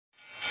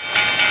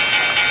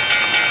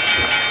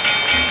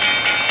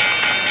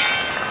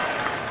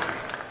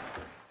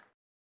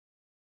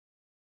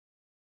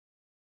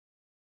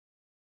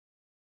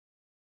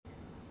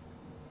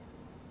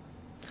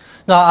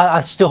No, I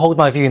still hold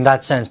my view in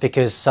that sense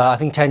because I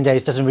think 10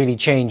 days doesn't really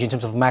change in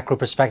terms of macro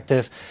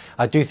perspective.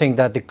 I do think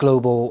that the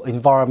global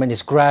environment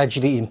is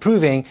gradually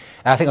improving.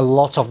 And I think a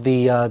lot of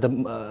the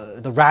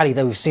rally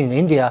that we've seen in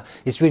India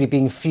is really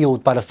being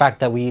fueled by the fact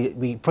that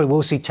we probably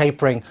will see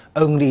tapering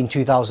only in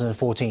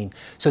 2014.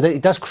 So that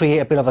it does create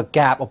a bit of a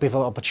gap, a bit of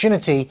an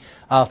opportunity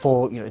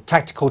for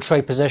tactical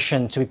trade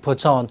position to be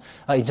put on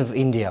in terms of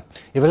India.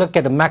 If we look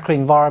at the macro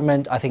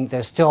environment, I think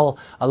there's still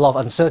a lot of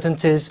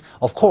uncertainties.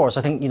 Of course,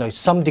 I think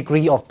some degree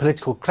of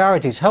political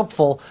clarity is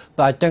helpful,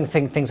 but I don't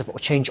think things have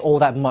changed all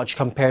that much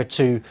compared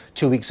to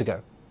 2 weeks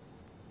ago.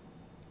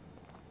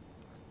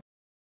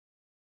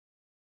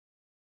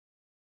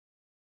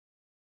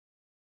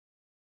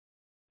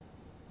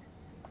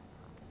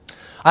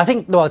 I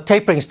think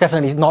tapering is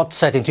definitely not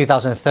set in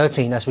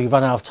 2013 as we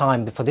run out of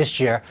time for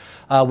this year.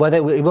 Whether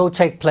it will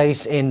take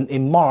place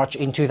in March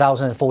in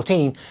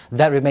 2014,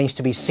 that remains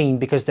to be seen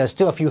because there's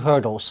still a few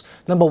hurdles.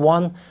 Number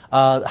one,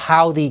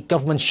 how the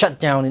government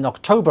shutdown in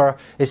October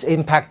is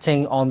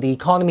impacting on the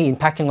economy,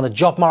 impacting on the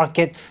job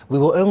market. We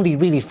will only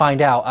really find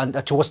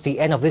out towards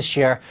the end of this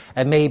year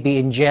and maybe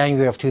in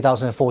January of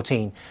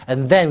 2014.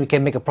 And then we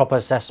can make a proper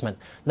assessment.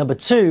 Number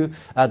two,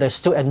 there's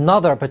still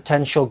another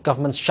potential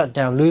government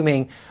shutdown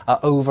looming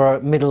over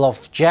middle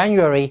of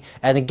January,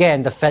 and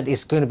again the Fed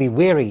is going to be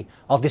wary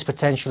of this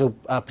potential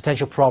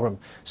problem.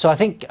 So I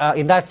think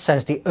in that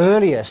sense the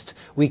earliest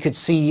we could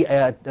see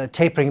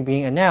tapering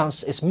being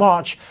announced is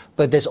March,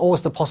 but there's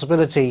always the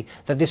possibility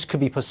that this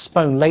could be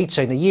postponed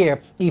later in the year,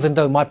 even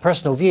though my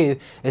personal view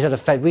is that the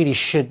Fed really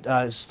should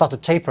start to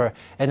taper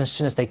and as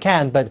soon as they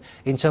can. But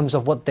in terms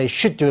of what they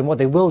should do and what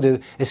they will do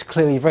is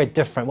clearly very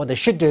different. What they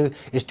should do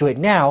is do it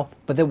now,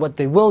 but then what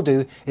they will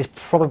do is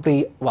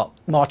probably, well,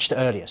 March the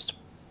earliest.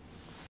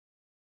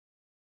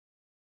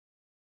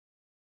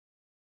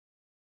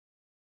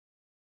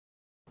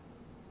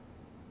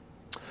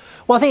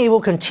 Well, I think it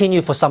will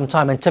continue for some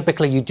time, and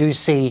typically you do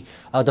see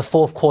the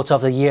fourth quarter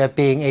of the year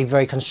being a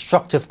very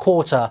constructive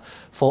quarter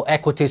for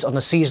equities on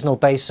a seasonal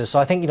basis. So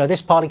I think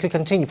this party could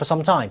continue for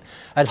some time,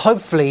 and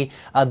hopefully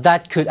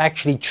that could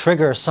actually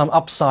trigger some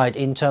upside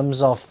in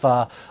terms of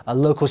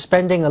local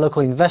spending, a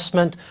local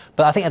investment.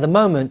 But I think at the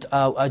moment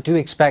I do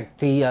expect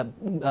the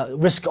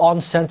risk-on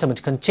sentiment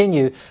to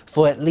continue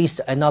for at least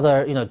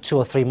another 2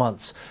 or 3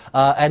 months.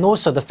 And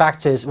also the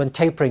fact is, when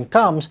tapering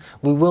comes,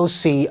 we will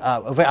see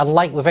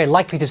we're very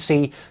likely to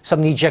see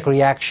some knee-jerk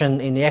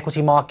reaction in the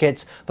equity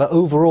markets. But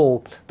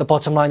overall, the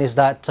bottom line is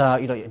that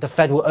the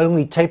Fed will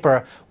only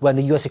taper when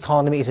the US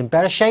economy is in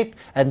better shape,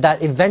 and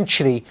that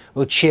eventually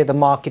will cheer the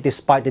market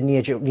despite the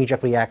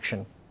knee-jerk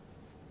reaction.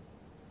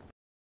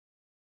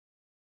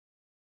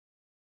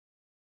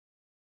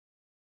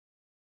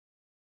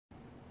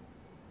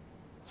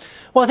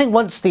 Well, I think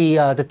once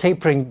the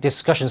tapering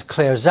discussions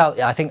clears out,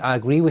 I think I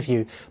agree with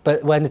you.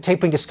 But when the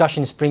tapering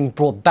discussion is being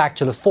brought back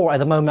to the fore at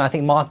the moment, I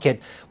think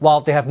market,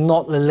 while they have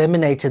not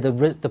eliminated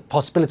the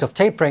possibility of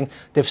tapering,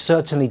 they've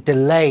certainly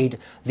delayed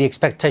the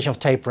expectation of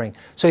tapering.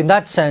 So in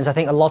that sense, I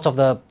think a lot of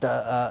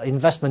the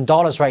investment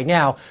dollars right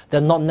now,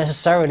 they're not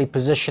necessarily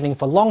positioning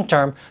for long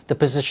term, they're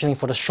positioning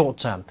for the short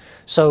term.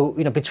 So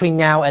between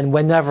now and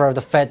whenever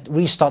the Fed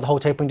restart the whole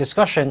tapering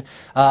discussion,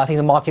 I think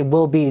the market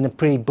will be in a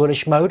pretty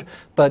bullish mode.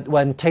 But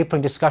when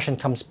tapering discussion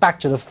comes back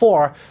to the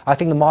fore, I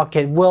think the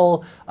market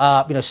will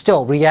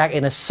still react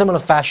in a similar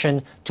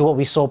fashion to what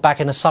we saw back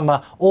in the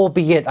summer,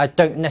 albeit I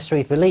don't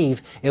necessarily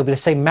believe it will be the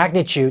same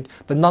magnitude,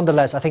 but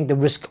nonetheless I think the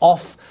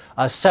risk-off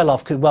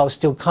sell-off could well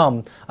still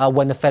come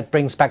when the Fed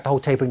brings back the whole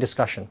tapering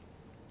discussion.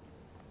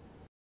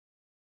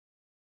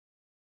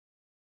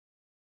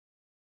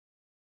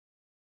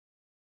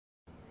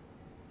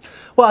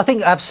 Well, I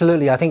think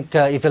absolutely. I think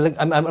if you're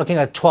I'm looking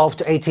at 12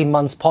 to 18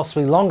 months,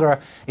 possibly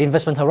longer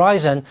investment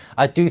horizon,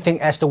 I do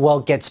think as the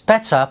world gets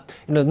better,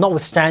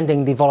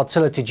 notwithstanding the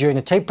volatility during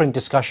the tapering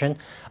discussion,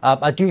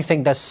 I do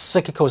think that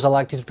cyclicals are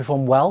likely to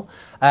perform well.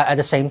 At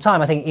the same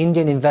time, I think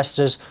Indian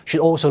investors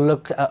should also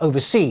look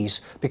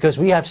overseas, because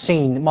we have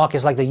seen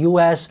markets like the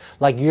US,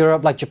 like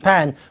Europe, like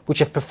Japan, which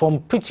have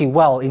performed pretty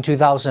well in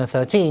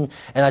 2013,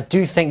 and I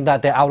do think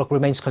that their outlook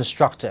remains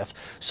constructive.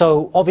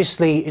 So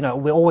obviously,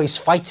 we're always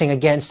fighting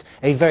against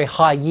a very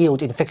high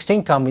yield in fixed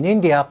income in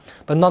India,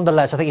 but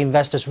nonetheless, I think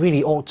investors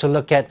really ought to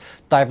look at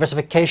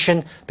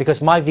diversification,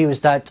 because my view is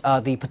that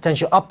the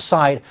potential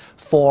upside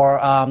for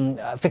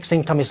fixed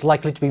income is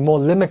likely to be more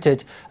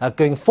limited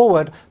going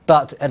forward.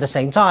 But at the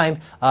same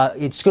time,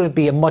 it's going to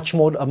be a much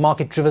more a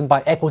market driven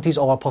by equities,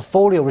 or a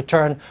portfolio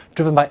return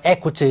driven by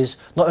equities,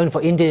 not only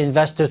for Indian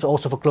investors, but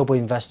also for global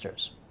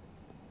investors.